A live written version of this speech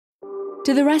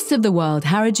To the rest of the world,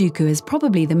 Harajuku is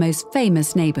probably the most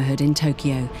famous neighbourhood in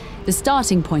Tokyo, the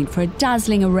starting point for a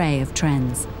dazzling array of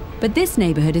trends. But this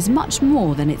neighbourhood is much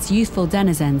more than its youthful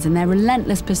denizens and their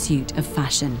relentless pursuit of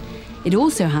fashion. It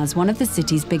also has one of the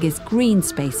city's biggest green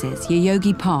spaces,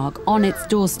 Yoyogi Park, on its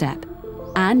doorstep.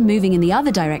 And moving in the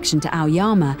other direction to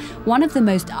Aoyama, one of the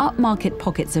most upmarket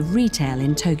pockets of retail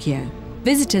in Tokyo.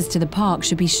 Visitors to the park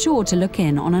should be sure to look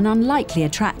in on an unlikely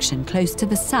attraction close to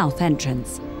the south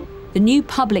entrance. The new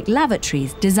public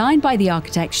lavatories, designed by the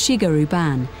architect Shigeru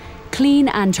Ban. Clean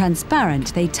and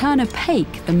transparent, they turn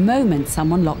opaque the moment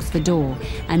someone locks the door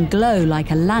and glow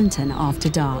like a lantern after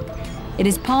dark. It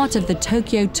is part of the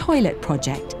Tokyo Toilet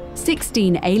Project.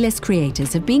 16 A-list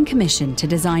creators have been commissioned to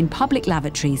design public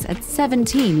lavatories at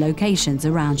 17 locations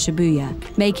around Shibuya,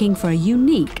 making for a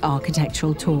unique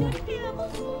architectural tour.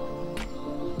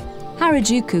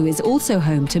 Harajuku is also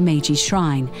home to Meiji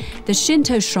Shrine, the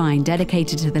Shinto shrine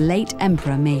dedicated to the late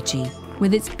Emperor Meiji.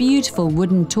 With its beautiful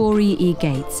wooden torii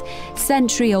gates,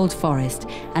 century-old forest,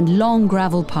 and long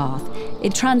gravel path,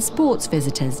 it transports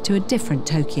visitors to a different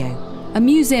Tokyo. A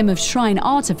museum of shrine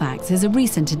artifacts is a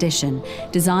recent addition,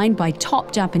 designed by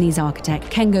top Japanese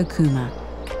architect Kengo Kuma.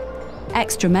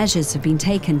 Extra measures have been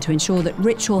taken to ensure that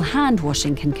ritual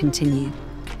hand-washing can continue.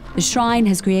 The shrine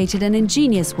has created an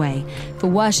ingenious way for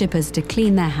worshippers to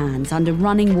clean their hands under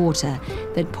running water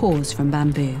that pours from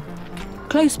bamboo.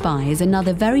 Close by is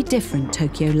another very different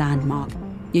Tokyo landmark,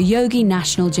 Yoyogi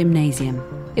National Gymnasium.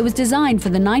 It was designed for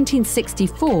the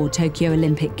 1964 Tokyo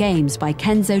Olympic Games by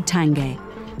Kenzo Tange,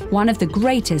 one of the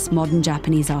greatest modern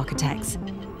Japanese architects.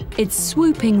 Its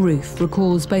swooping roof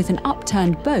recalls both an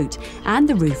upturned boat and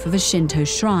the roof of a Shinto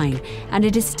shrine, and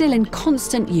it is still in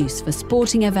constant use for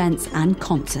sporting events and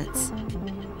concerts.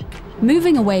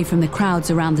 Moving away from the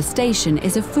crowds around the station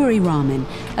is a Furi Ramen,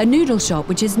 a noodle shop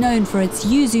which is known for its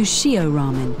yuzu shio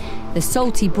ramen. The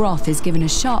salty broth is given a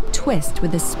sharp twist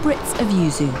with a spritz of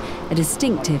yuzu, a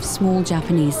distinctive small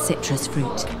Japanese citrus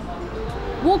fruit.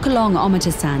 Walk along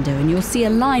Omotesando and you'll see a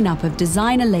lineup of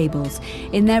designer labels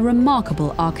in their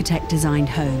remarkable architect-designed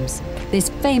homes. This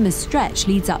famous stretch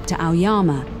leads up to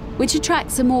Aoyama, which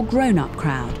attracts a more grown-up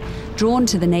crowd, drawn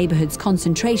to the neighbourhood's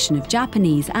concentration of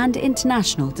Japanese and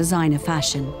international designer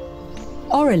fashion.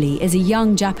 Orally is a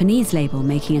young Japanese label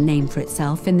making a name for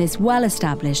itself in this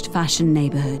well-established fashion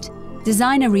neighbourhood.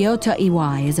 Designer Ryota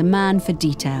Iwai is a man for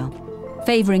detail,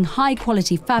 favouring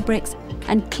high-quality fabrics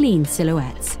and clean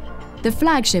silhouettes. The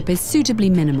flagship is suitably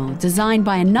minimal, designed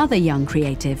by another young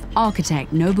creative,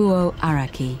 architect Nobuo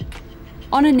Araki.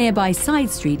 On a nearby side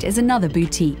street is another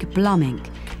boutique, Blumink.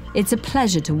 It's a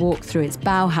pleasure to walk through its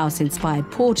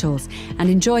Bauhaus-inspired portals and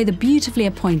enjoy the beautifully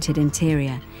appointed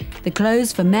interior. The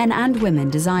clothes for men and women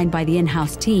designed by the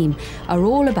in-house team are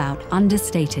all about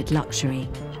understated luxury.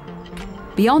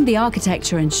 Beyond the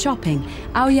architecture and shopping,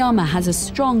 Aoyama has a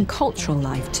strong cultural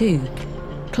life too.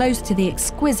 Close to the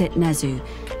exquisite Nezu,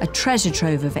 a treasure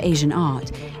trove of Asian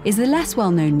art, is the less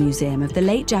well-known museum of the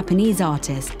late Japanese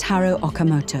artist Taro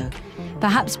Okamoto.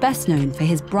 Perhaps best known for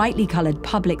his brightly coloured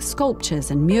public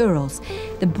sculptures and murals,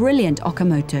 the brilliant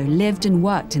Okamoto lived and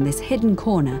worked in this hidden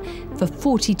corner for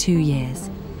 42 years.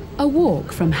 A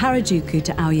walk from Harajuku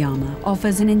to Aoyama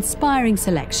offers an inspiring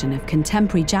selection of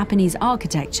contemporary Japanese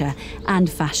architecture and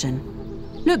fashion.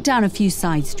 Look down a few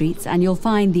side streets and you'll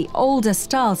find the older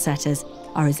style setters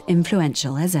are as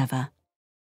influential as ever.